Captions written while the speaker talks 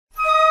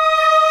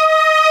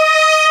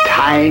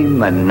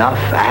Time enough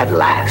at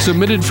last.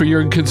 Submitted for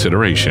your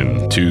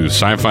consideration to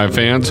sci-fi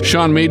fans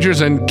Sean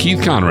Majors and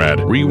Keith Conrad.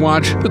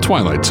 Rewatch The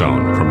Twilight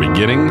Zone from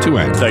beginning to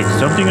end. It's like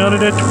something out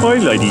of that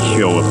Twilighty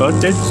show about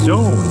that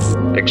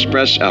zone.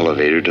 Express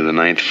elevator to the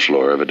 9th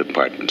floor of a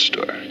department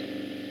store,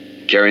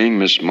 carrying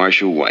Miss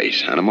Marcia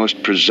White on a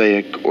most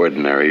prosaic,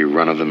 ordinary,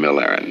 run-of-the-mill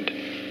errand.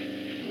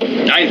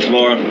 9th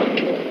floor.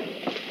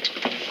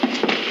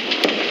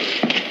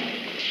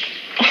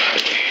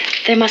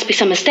 There must be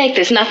some mistake.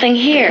 There's nothing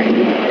here.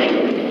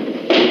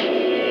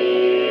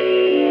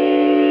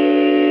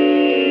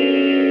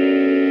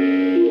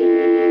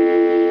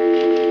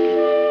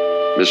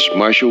 Miss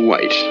Marcia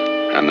White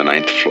on the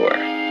 9th floor.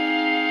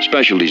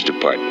 Specialties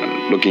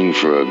department, looking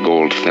for a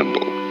gold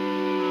thimble.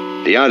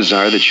 The odds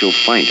are that she'll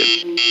find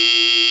it.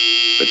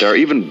 But there are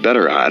even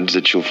better odds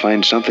that she'll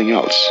find something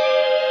else.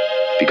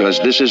 Because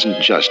this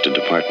isn't just a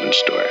department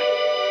store.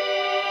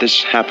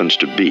 This happens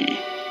to be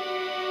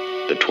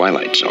the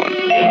Twilight Zone.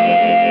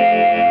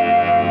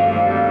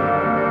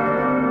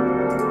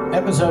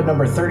 Episode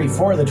number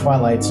 34 of The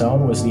Twilight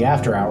Zone was the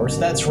After Hours.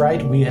 That's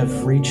right, we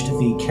have reached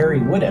the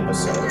Carrie Wood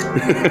episode of The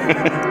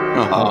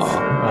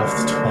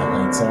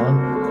Twilight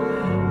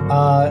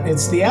Zone.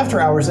 It's the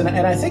After Hours, and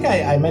I think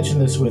I mentioned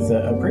this with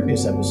a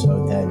previous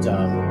episode that,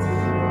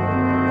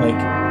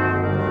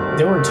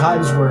 there were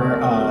times where,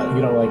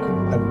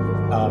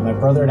 my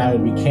brother and I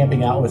would be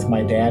camping out with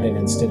my dad, and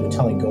instead of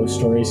telling ghost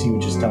stories, he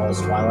would just tell us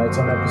Twilight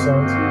Zone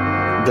episodes.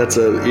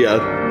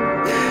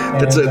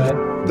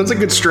 That's a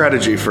good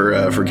strategy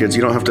for kids.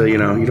 You don't have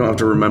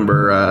to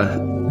remember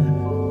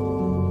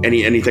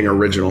anything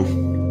original.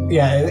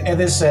 Yeah, and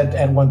this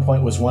at one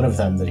point was one of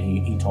them that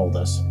he told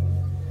us.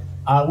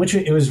 Which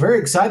it was very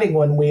exciting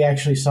when we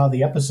actually saw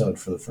the episode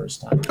for the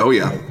first time. Oh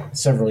yeah,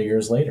 several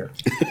years later.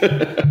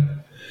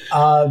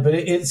 But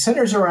it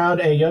centers around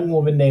a young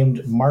woman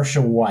named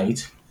Marcia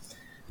White,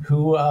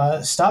 who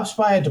stops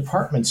by a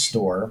department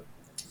store,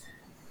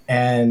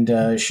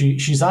 and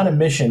she's on a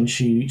mission.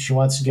 She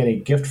wants to get a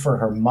gift for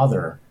her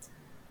mother,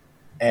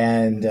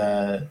 and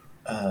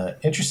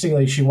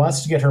interestingly, she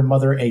wants to get her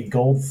mother a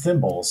gold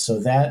thimble. So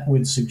that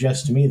would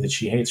suggest to me that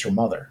she hates her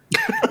mother,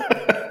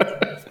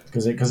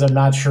 because I'm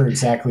not sure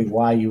exactly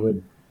why you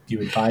would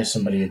buy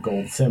somebody a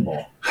gold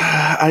thimble.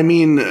 I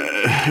mean,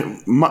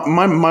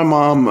 my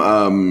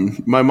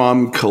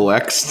mom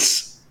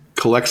collects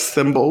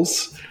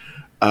thimbles,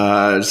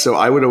 so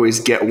I would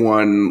always get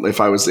one if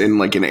I was in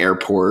like an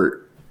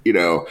airport,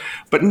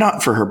 but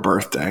not for her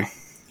birthday.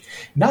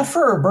 Not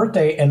for her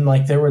birthday, and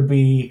like there would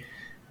be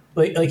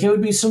like it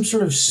would be some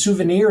sort of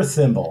souvenir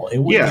thimble. It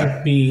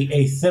wouldn't be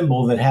a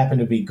thimble that happened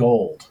to be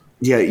gold.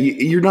 Yeah,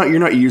 you're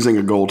not using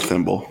a gold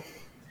thimble.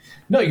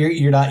 No,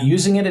 you're not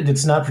using it, and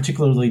it's not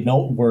particularly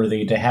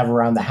noteworthy to have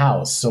around the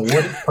house. So,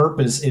 what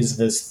purpose is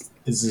this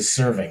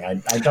serving? I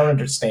don't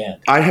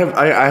understand. I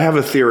have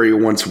a theory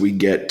once we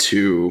get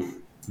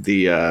to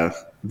the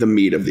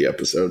meat of the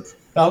episode.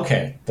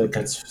 Okay,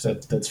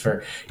 that's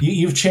fair.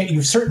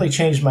 You've certainly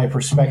changed my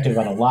perspective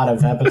on a lot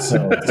of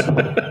episodes.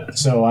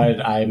 So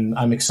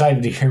I'm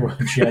excited to hear what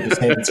you have to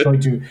say. It's going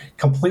to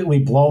completely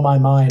blow my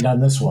mind on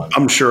this one.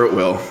 I'm sure it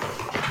will.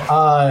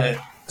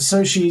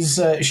 So she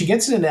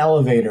gets in an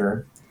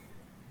elevator,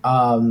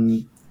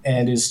 and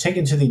is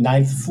taken to the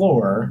 9th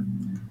floor,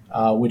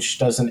 which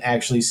doesn't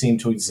actually seem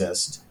to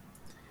exist.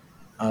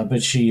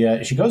 But she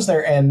goes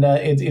there, and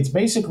it's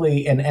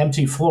basically an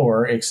empty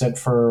floor except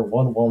for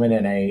one woman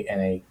in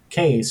a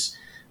case,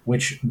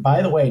 which,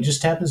 by the way,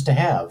 just happens to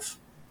have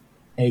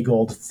a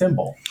gold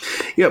thimble.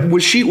 Yeah,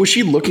 was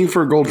she looking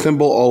for a gold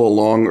thimble all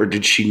along, or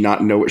did she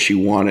not know what she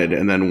wanted?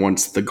 And then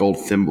once the gold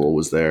thimble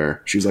was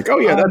there, she was like, "Oh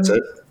yeah, that's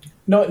it."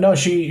 No,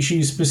 she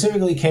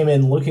specifically came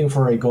in looking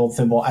for a gold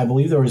thimble. I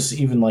believe there was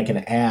even like an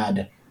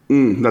ad.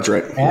 That's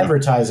right.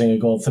 Advertising a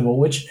gold thimble,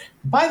 which,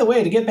 by the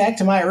way, to get back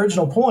to my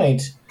original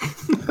point,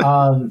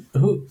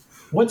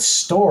 what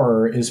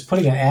store is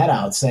putting an ad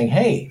out saying,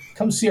 "Hey,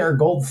 come see our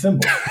gold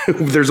thimble"?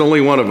 There's only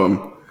one of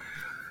them,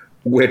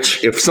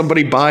 which if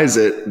somebody buys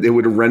it, it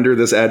would render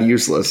this ad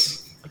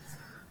useless.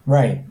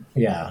 Right.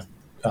 Yeah.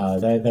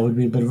 That would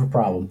be a bit of a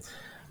problem.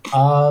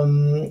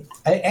 And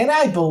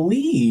I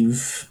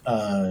believe,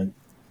 I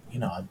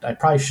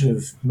probably should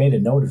have made a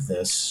note of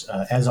this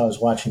as I was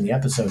watching the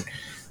episode.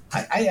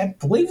 I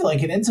believe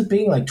like it ends up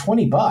being like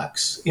 $20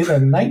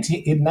 in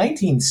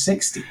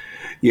 1960.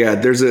 Yeah,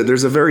 there's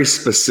a very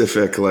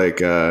specific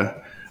I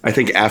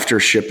think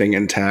after shipping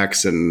and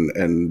tax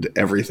and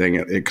everything,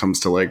 it comes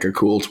to like a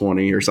cool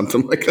 20 or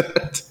something like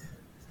that.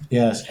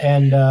 Yes,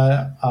 and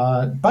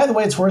by the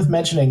way, it's worth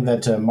mentioning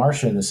that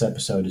Marcia in this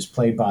episode is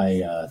played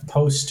by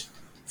post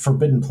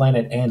Forbidden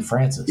Planet Anne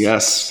Francis.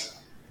 Yes,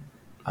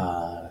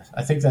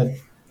 I think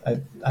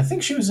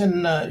she was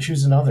in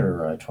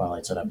other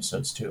Twilight Zone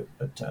episodes too.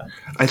 But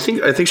I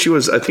think she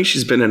was. I think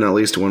she's been in at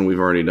least one we've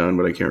already done,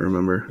 but I can't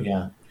remember.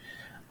 Yeah.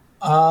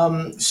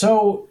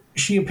 So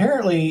she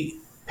apparently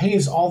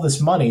pays all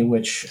this money,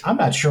 which I'm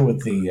not sure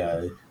with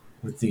the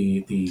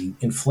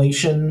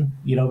inflation,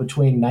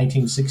 between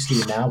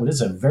 1960 and now, but it's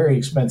a very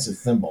expensive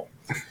thimble.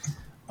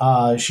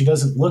 she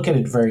doesn't look at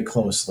it very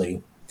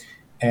closely,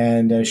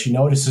 and she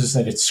notices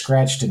that it's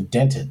scratched and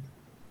dented.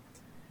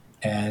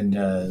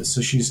 And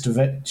so she's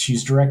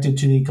directed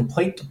to the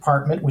complaint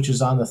department, which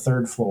is on the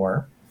 3rd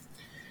floor,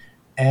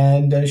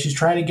 and she's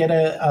trying to get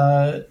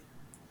a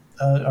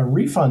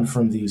refund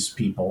from these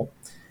people.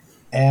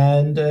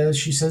 And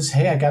she says,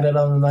 "Hey, I got it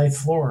on the 9th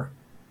floor."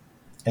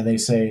 And they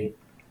say,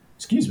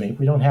 "Excuse me,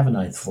 we don't have a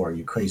 9th floor,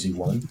 you crazy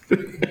woman."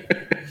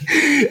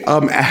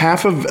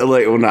 Half of,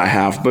 not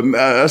half, but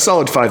a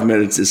solid 5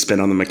 minutes is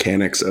spent on the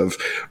mechanics of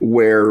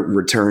where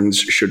returns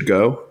should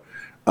go.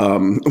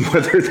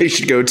 Whether they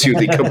should go to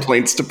the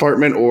complaints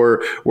department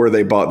or where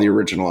they bought the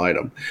original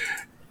item.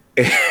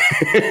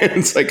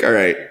 It's like, all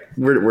right,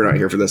 we're not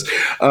here for this.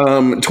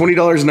 $20 in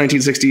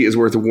 1960 is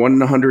worth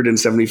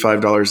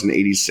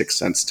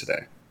 $175.86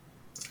 today.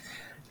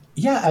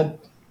 Yeah.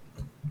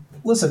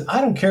 Listen,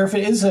 I don't care if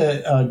it is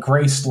a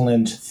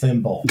Graceland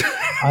thimble.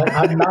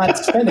 I'm not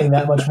spending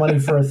that much money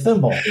for a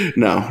thimble.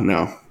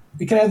 No.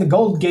 You can have the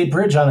Golden Gate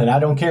Bridge on it. I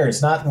don't care.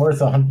 It's not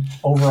worth over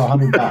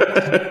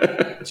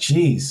 $100.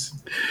 Jeez.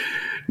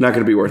 Not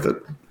going to be worth it.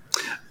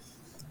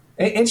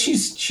 And she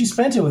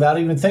spent it without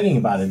even thinking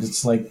about it.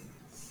 It's like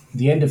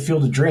the end of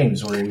Field of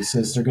Dreams, where he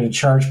says they're going to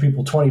charge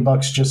people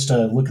 $20 just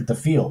to look at the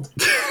field.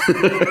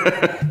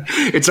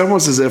 It's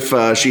almost as if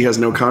she has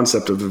no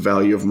concept of the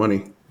value of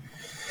money.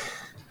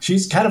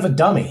 She's kind of a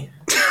dummy.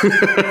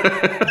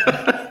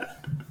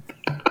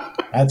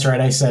 That's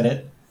right, I said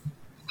it.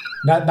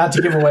 Not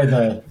to give away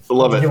the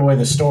give away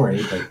the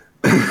story, but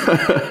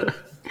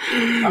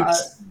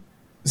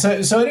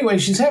so anyway,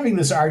 she's having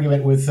this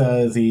argument with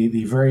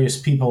the various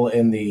people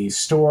in the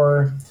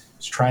store.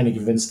 She's trying to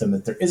convince them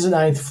that there is a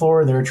 9th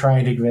floor. They're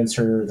trying to convince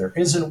her there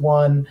isn't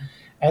one.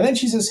 And then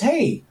she says,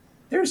 "Hey,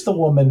 there's the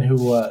woman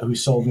who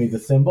sold me the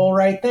thimble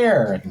right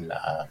there." And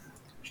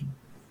she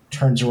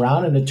turns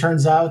around, and it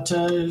turns out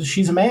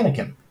she's a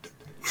mannequin.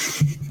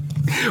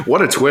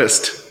 What a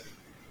twist!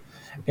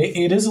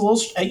 It is a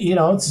little,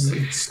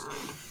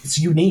 it's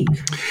unique.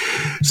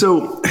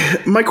 So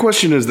my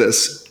question is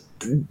this.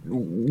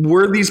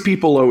 Were these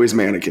people always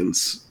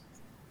mannequins?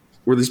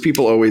 Were these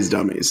people always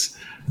dummies?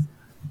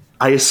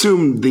 I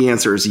assume the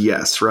answer is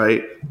yes,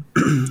 right?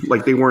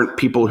 Like they weren't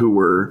people who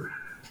were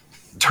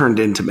turned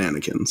into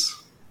mannequins.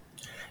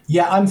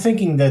 Yeah, I'm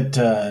thinking that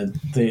the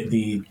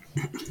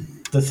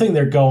thing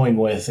they're going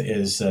with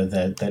is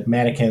that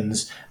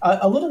mannequins,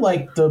 a little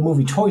like the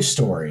movie Toy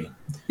Story.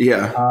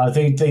 Yeah.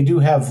 They do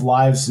have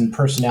lives and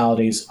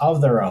personalities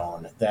of their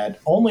own that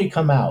only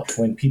come out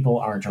when people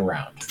aren't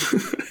around.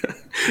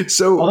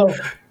 So, although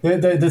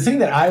the thing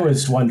that I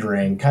was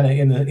wondering, kind of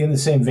in the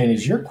same vein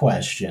as your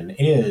question,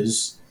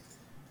 is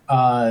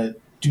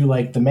do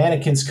like the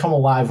mannequins come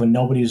alive when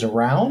nobody's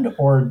around,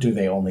 or do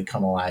they only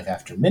come alive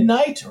after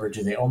midnight, or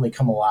do they only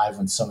come alive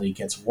when somebody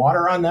gets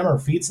water on them or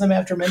feeds them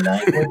after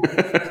midnight?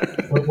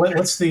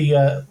 What's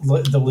the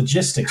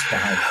logistics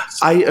behind this?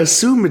 I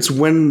assume it's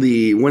when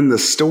the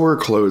store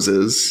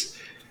closes,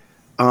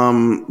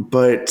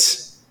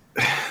 but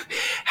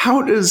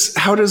how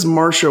does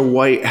Marcia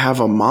White have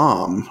a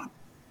mom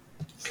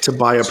to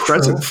buy a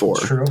present for?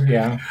 True,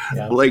 yeah.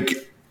 Like,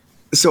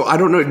 so I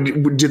don't know.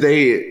 Do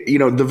they?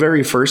 The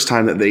very first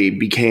time that they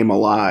became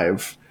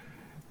alive,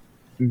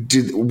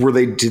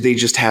 did they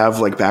just have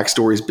like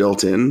backstories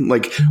built in?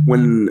 Like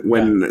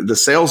when the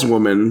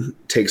saleswoman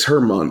takes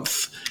her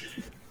month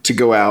to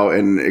go out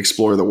and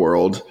explore the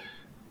world,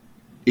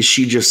 is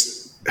she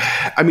just?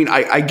 I mean,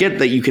 I get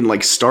that you can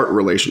like start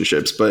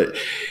relationships, but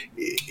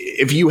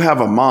if you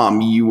have a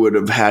mom, you would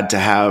have had to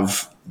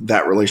have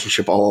that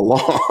relationship all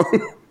along.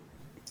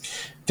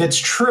 That's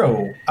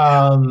true.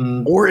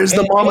 Or is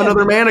the mom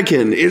another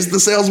mannequin? Is the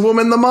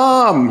saleswoman the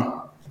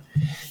mom?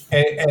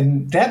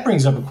 And that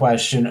brings up a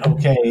question.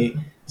 Okay,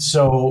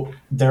 so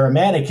they're a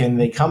mannequin.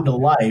 They come to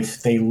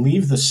life. They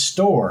leave the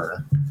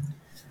store.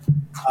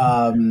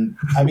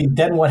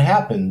 Then what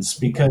happens?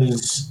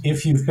 Because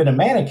if you've been a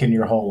mannequin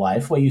your whole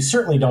life, well, you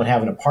certainly don't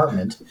have an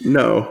apartment.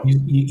 No.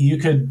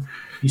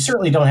 You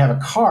certainly don't have a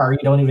car. You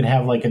don't even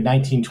have like a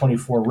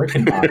 1924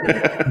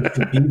 Rickenbacker,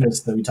 Mr.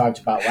 Beavis that we talked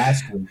about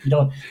last week. You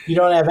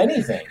don't have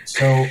anything.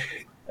 So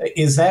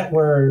is that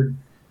where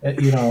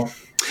is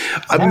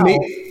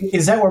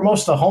that where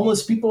most of the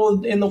homeless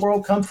people in the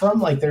world come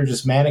from? Like they're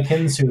just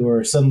mannequins who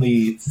are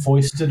suddenly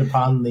foisted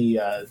upon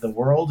the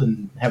world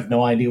and have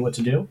no idea what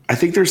to do? I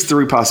think there's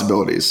 3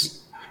 possibilities.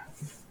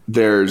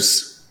 They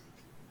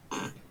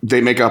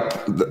make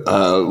up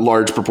a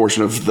large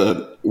proportion of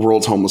the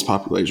world's homeless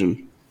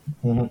population.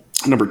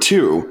 Mm-hmm. Number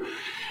 2,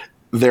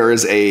 there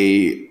is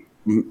a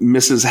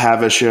Mrs.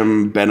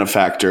 Havisham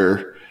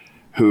benefactor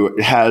who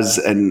has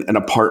an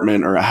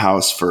apartment or a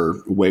house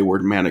for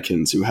wayward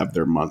mannequins who have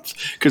their month.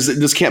 Because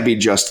this can't be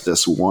just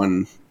this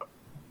one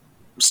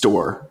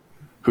store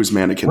whose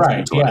mannequins.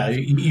 Right, yeah.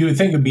 You would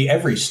think it would be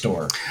every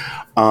store.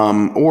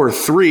 Or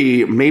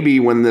 3, maybe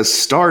when this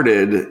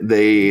started,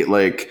 they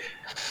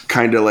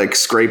kind of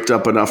scraped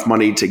up enough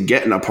money to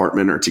get an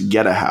apartment or to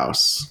get a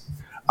house.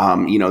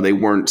 They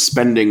weren't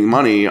spending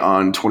money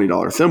on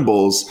 $20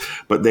 thimbles,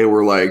 but they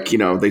were like,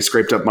 they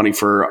scraped up money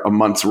for a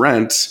month's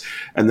rent.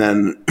 And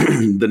then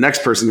the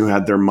next person who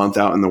had their month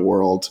out in the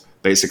world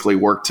basically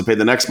worked to pay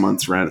the next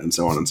month's rent, and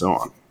so on and so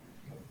on.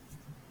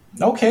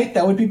 Okay,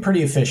 that would be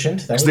pretty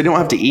efficient. Because they don't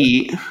have to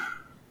eat.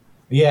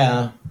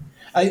 Yeah.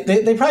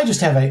 They probably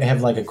just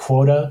have like a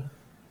quota.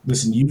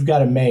 Listen, you've got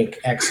to make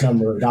X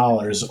number of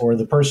dollars, or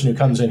the person who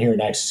comes in here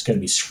next is going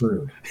to be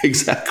screwed.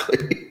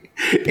 Exactly.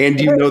 And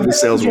the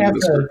saleswoman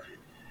is screwed.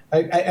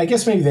 I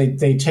guess maybe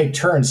they take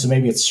turns, so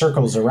maybe it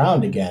circles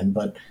around again.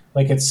 But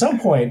like at some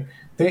point,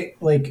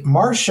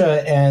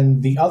 Marcia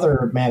and the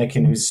other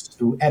mannequin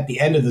who at the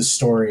end of the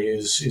story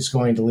is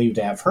going to leave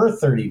to have her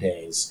 30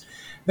 days.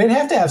 They'd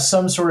have to have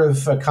some sort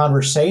of a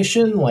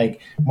conversation.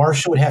 Like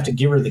Marcia would have to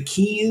give her the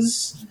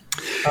keys.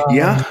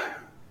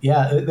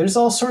 Yeah, there's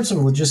all sorts of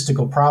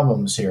logistical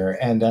problems here.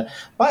 And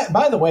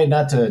by the way,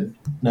 not to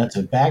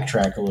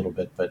backtrack a little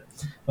bit, but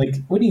like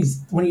when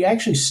you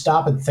actually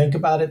stop and think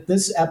about it,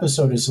 this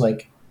episode is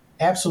like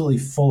absolutely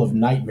full of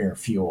nightmare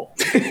fuel.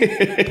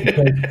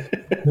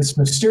 This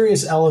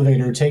mysterious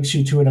elevator takes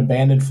you to an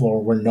abandoned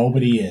floor where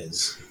nobody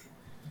is.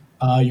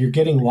 You're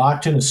getting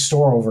locked in a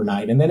store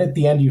overnight, and then at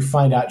the end you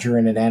find out you're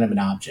an inanimate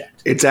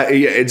object. It's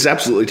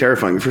absolutely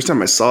terrifying. The first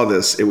time I saw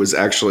this, it was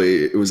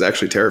actually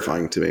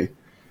terrifying to me.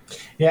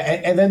 Yeah,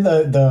 and then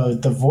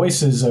the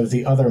voices of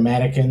the other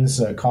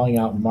mannequins calling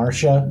out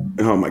Marcia.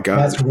 Oh my God,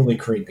 that's really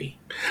creepy.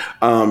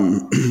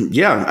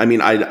 Yeah, I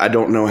mean, I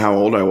don't know how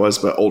old I was,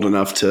 but old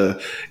enough to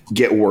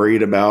get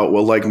worried about.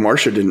 Well, like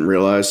Marcia didn't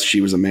realize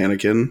she was a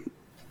mannequin.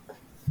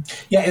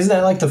 Yeah, isn't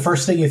that like the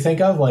first thing you think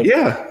of? Like,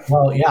 yeah.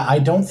 Well, yeah, I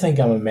don't think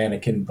I'm a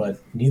mannequin,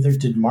 but neither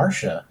did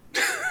Marcia.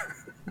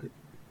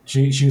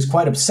 She was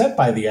quite upset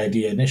by the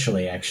idea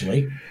initially,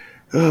 actually.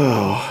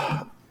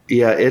 Oh.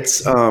 Yeah,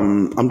 it's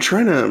I'm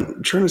trying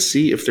to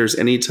see if there's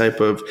any type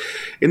of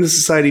in the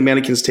society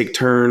mannequins take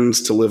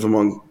turns to live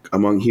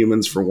among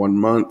humans for 1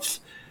 month.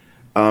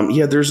 I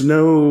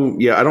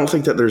don't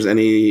think that there's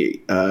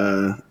any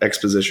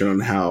exposition on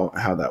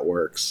how that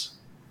works.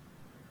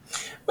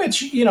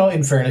 Which,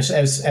 in fairness,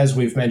 as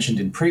we've mentioned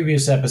in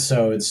previous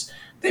episodes,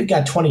 they've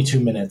got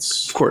 22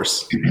 minutes, of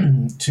course,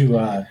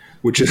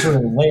 to sort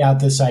of lay out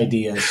this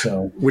idea.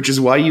 So, which is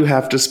why you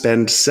have to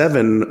spend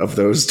 7 of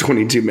those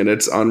 22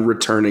 minutes on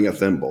returning a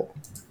thimble.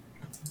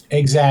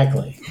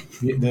 Exactly.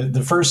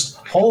 The first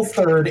whole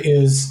third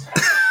is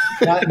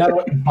not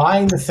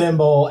buying the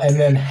thimble and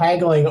then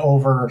haggling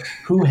over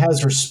who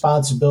has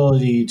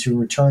responsibility to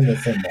return the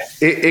thimble.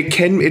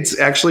 It's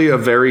actually a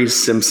very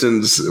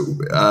Simpsons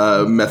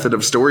method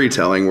of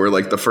storytelling where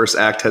like the first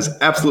act has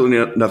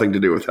absolutely nothing to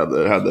do with how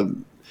the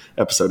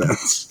episode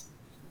ends.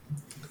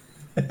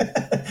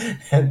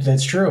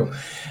 That's true.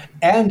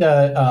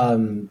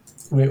 And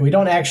we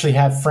don't actually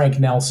have Frank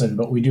Nelson,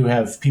 but we do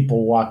have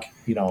people walk,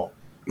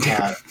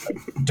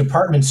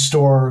 department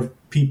store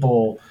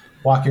people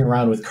walking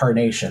around with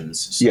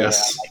carnations. So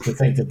yes. I like to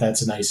think that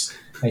that's a nice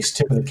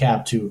tip of the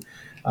cap to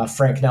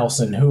Frank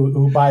Nelson,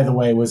 who by the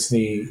way was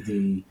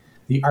the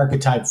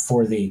archetype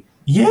for the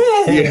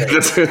Yeah,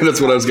 that's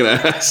what I was going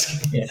to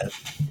ask. Yeah.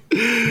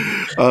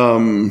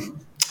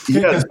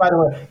 Yeah.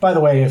 By the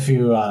way, if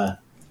you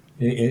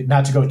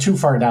not to go too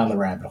far down the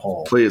rabbit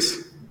hole,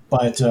 please.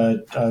 But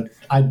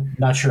I'm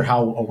not sure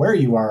how aware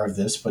you are of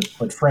this,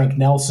 but Frank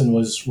Nelson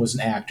was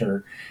an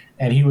actor,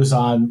 and he was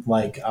on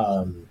like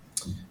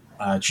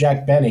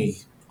Jack Benny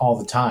all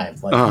the time.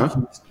 Like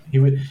he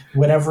would,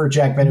 whenever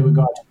Jack Benny would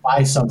go out to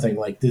buy something,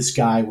 like this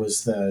guy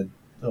was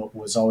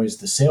always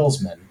the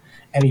salesman,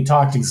 and he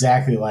talked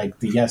exactly like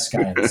the Yes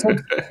Guy.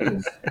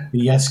 The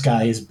Yes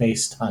Guy is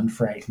based on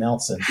Frank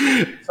Nelson,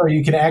 so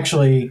you can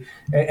actually,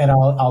 and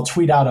I'll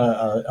tweet out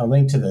a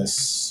link to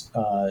this.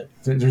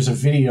 There's a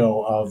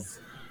video of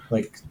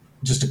like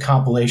just a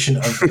compilation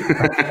of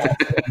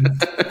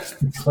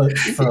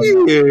clips from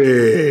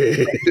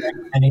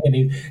and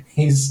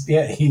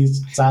he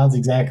sounds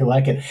exactly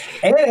like it,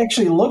 and it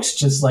actually looks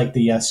just like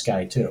the Yes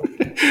Guy too.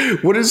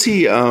 What is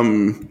he?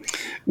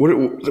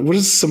 What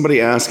does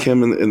somebody ask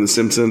him in The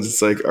Simpsons?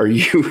 It's like, are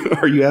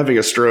you having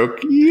a stroke?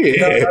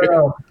 Yeah.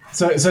 No.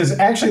 So it's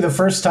actually the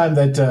first time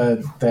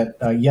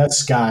that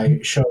Yes Guy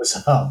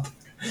shows up,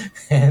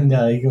 and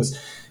he goes.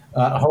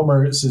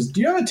 Homer says,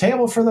 "Do you have a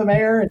table for the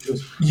mayor?" And he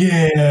goes,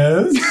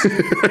 "Yes."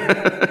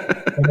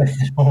 And then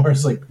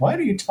Homer's like, "Why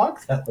do you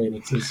talk that way?" And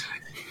he says,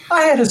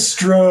 "I had a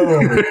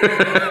stroke."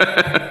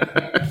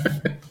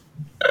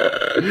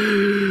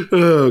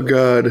 Oh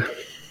God,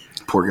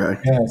 poor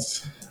guy.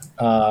 Yes.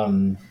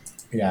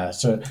 Yeah.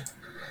 So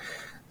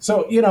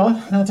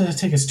not to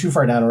take us too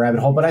far down a rabbit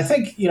hole, but I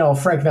think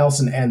Frank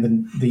Nelson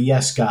and the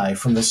Yes Guy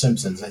from The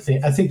Simpsons. I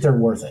think they're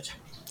worth it.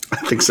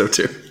 I think so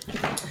too.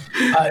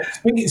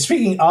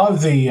 Speaking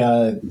of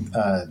the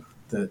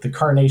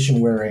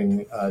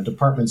carnation-wearing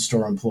department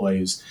store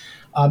employees,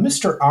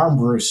 Mr.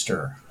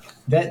 Armbruster,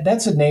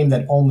 that's a name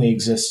that only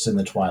exists in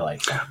the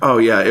Twilight Zone. Oh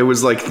yeah, it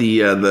was like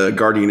the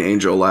guardian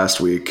angel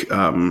last week,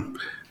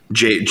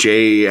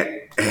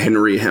 J.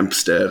 Henry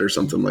Hempstead or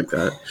something like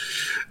that.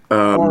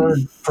 Or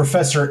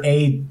Professor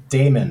A.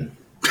 Damon.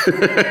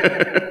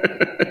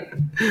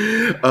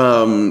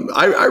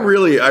 I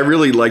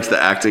really liked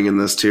the acting in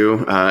this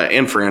too.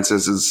 Anne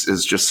Francis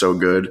is just so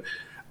good.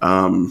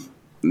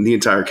 The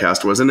entire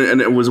cast was, and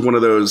it was one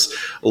of those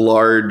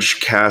large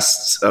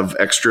casts of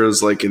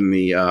extras, like in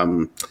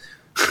the.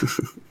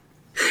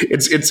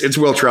 It's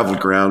well traveled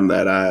ground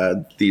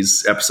that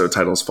these episode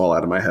titles fall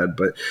out of my head,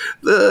 but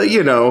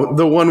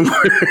the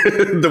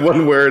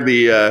one where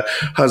the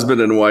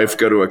husband and wife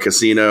go to a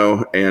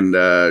casino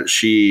and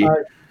she.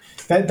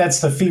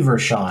 That's The Fever,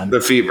 Sean. The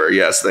Fever,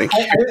 yes, thank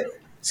you.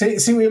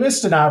 See, we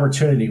missed an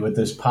opportunity with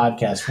this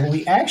podcast. What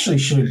we actually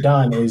should have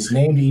done is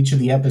named each of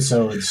the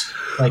episodes,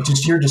 like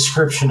just your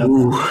description of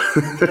them.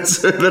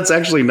 That's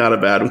actually not a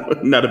bad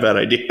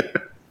idea.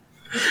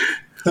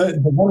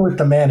 The one with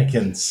the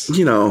mannequins.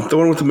 The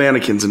one with the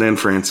mannequins and Anne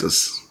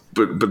Francis,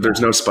 but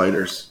there's no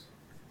spiders.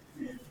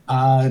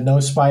 No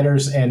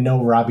spiders and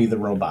no Robbie the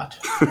Robot.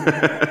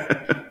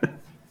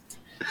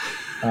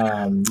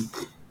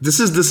 This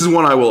is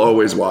one I will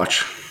always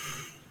watch.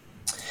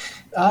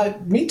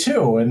 Me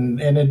too, and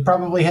it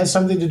probably has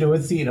something to do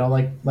with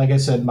like I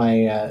said,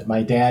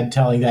 my dad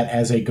telling that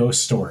as a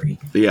ghost story.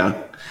 Yeah,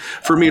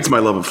 for me, it's my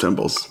love of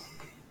thimbles.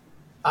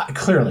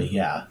 Clearly,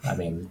 yeah. I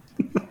mean,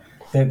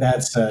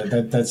 that's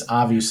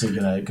obviously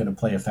gonna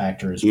play a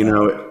factor as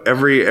well.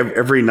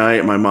 Every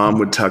night my mom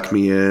would tuck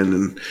me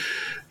in,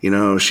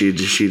 and she'd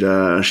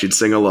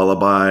sing a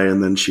lullaby,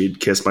 and then she'd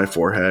kiss my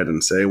forehead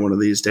and say, "One of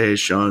these days,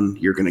 Sean,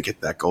 you're gonna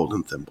get that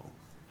golden thimble."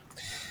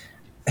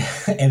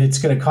 And it's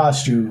going to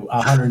cost you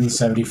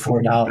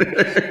 $174.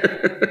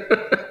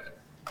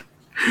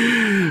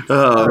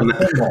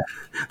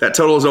 That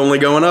total is only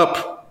going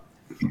up.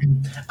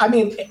 I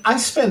mean, I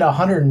spend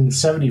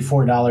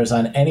 $174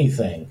 on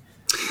anything.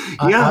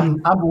 Yeah.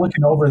 I'm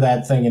looking over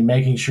that thing and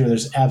making sure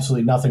there's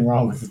absolutely nothing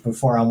wrong with it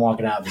before I'm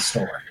walking out of the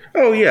store.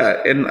 Oh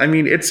yeah, and I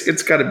mean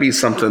it's got to be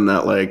something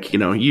that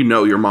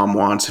your mom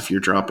wants if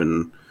you're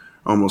dropping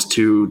almost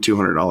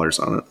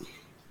 $200 on it.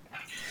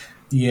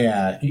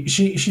 Yeah,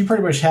 she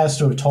pretty much has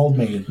to have told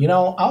me,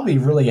 I'll be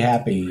really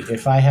happy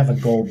if I have a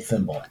gold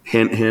thimble.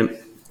 Hint, hint.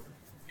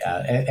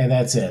 Yeah, and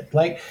that's it.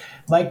 Like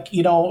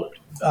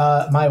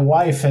my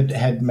wife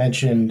had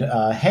mentioned,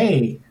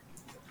 hey,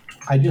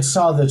 I just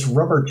saw this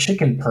rubber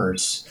chicken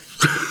purse.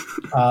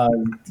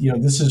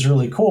 This is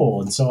really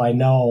cool. And so I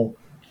know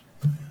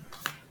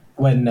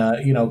when,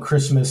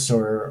 Christmas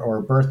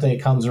or birthday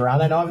comes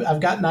around, I know I've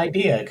got an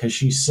idea because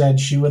she said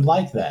she would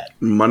like that.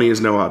 Money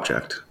is no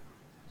object.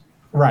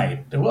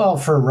 Right. Well,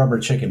 for a rubber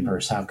chicken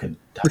purse, how could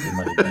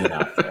money be an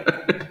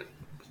object?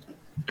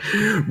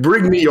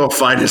 Bring me your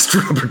finest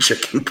rubber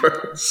chicken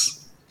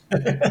purse.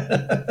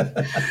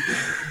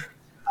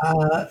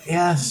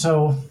 Yeah.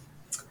 So,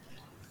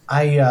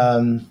 I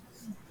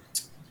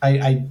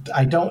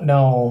don't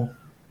know.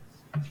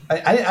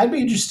 I'd be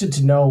interested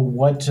to know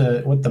what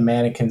the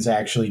mannequins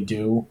actually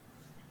do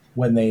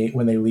when they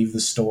leave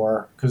the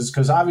store,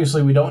 because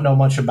obviously we don't know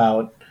much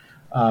about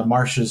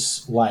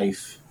Marcia's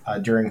life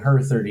during her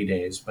 30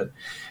 days, but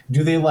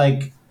do they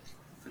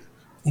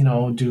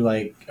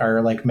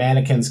are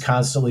mannequins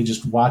constantly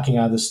just walking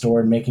out of the store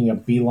and making a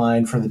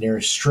beeline for the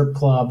nearest strip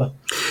club?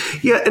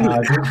 Yeah, and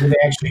do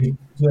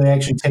they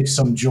actually take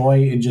some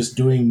joy in just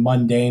doing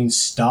mundane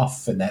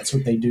stuff, and that's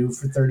what they do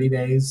for 30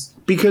 days?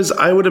 Because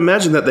I would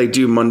imagine that they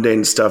do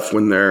mundane stuff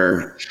when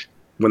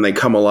they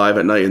come alive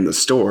at night in the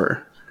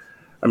store.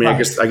 I mean,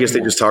 right. I guess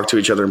they just talk to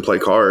each other and play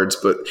cards.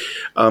 But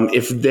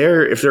if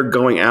they're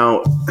going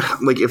out,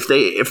 like if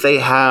they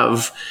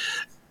have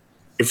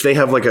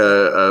like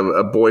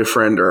a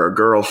boyfriend or a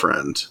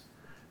girlfriend,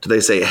 do they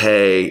say,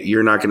 "Hey,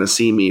 you're not going to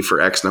see me for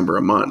X number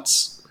of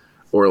months,"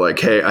 or like,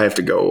 "Hey, I have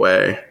to go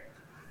away"?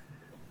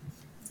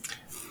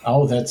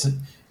 Oh, that's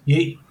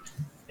it.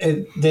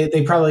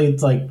 They probably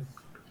like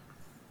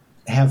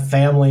have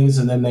families,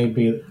 and then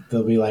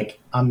they'll be like,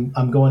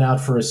 I'm going out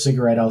for a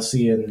cigarette. I'll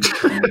see you in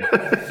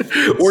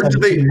or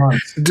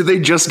do they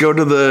just go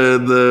to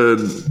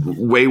the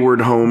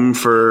wayward home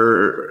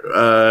for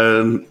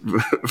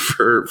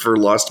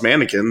lost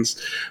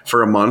mannequins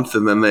for a month,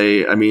 and then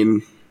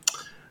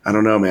I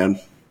don't know, man.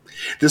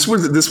 This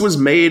was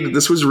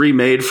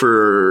remade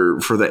for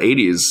the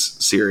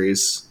 80s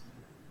series.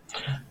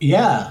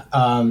 Yeah,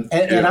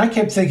 and I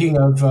kept thinking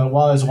of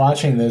while I was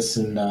watching this,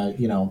 and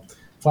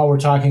while we're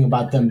talking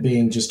about them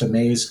being just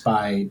amazed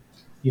by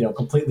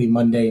completely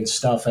mundane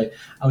stuff, I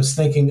was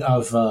thinking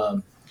of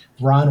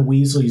Ron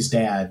Weasley's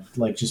dad,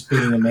 like just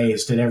being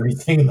amazed at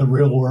everything in the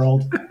real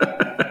world.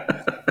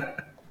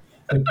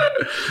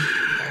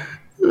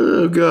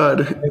 Oh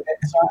God!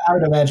 So I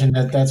would imagine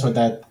that's what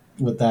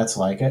that's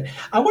like.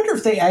 I wonder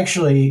if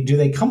do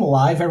they come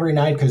alive every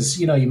night? Because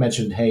you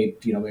mentioned, hey,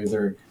 maybe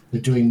they're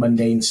doing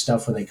mundane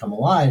stuff when they come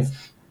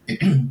alive.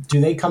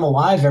 Do they come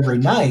alive every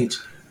night,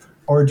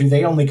 or do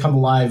they only come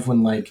alive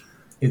when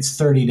it's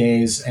 30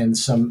 days and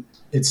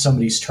it's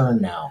somebody's turn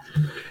now?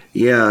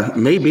 Yeah,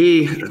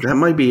 maybe that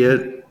might be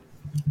it.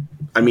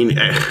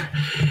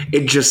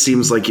 It just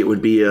seems like it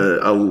would be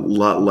a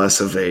lot less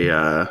of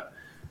a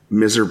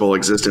miserable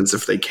existence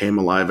if they came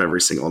alive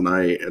every single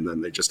night and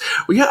then they just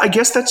I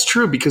guess that's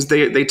true because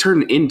they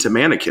turn into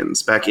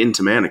mannequins back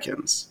into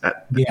mannequins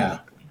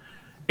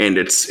and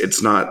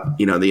it's not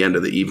the end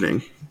of the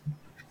evening.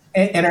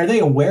 And are they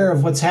aware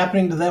of what's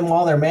happening to them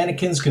while they're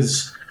mannequins?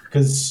 Because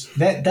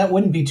that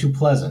wouldn't be too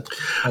pleasant.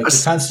 Like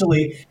they're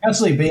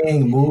constantly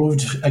being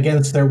moved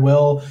against their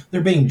will.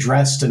 They're being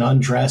dressed and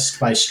undressed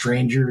by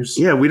strangers.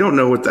 Yeah, we don't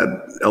know what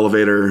that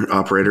elevator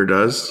operator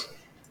does.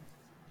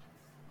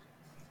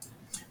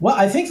 Well,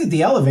 I think that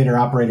the elevator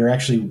operator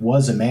actually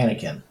was a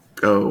mannequin.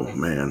 Oh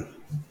man!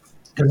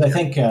 Because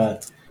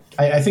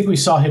I think we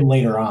saw him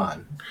later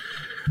on.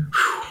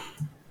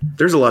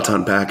 There's a lot to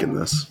unpack in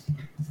this.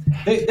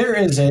 There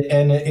is it,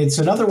 and it's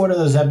another one of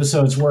those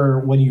episodes where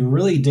when you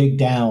really dig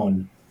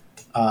down,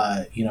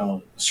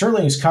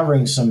 Serling is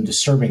covering some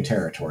disturbing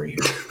territory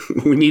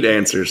here. We need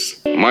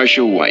answers.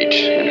 Marcia White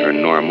in her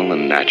normal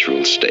and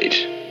natural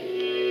state.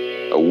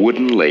 A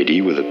wooden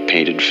lady with a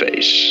painted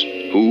face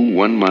who,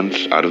 1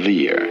 month out of the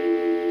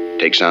year,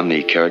 takes on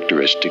the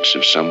characteristics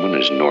of someone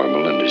as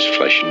normal and as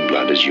flesh and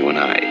blood as you and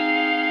I.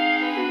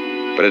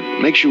 But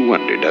it makes you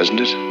wonder, doesn't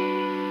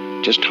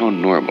it? Just how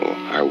normal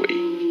are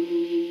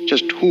we?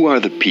 Just who are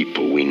the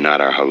people we nod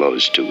our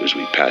hellos to as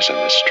we pass on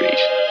the street?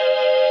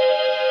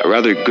 A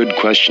rather good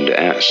question to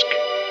ask,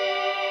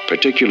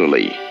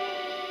 particularly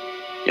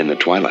in the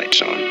Twilight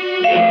Zone.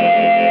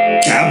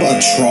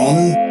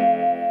 Gabatron?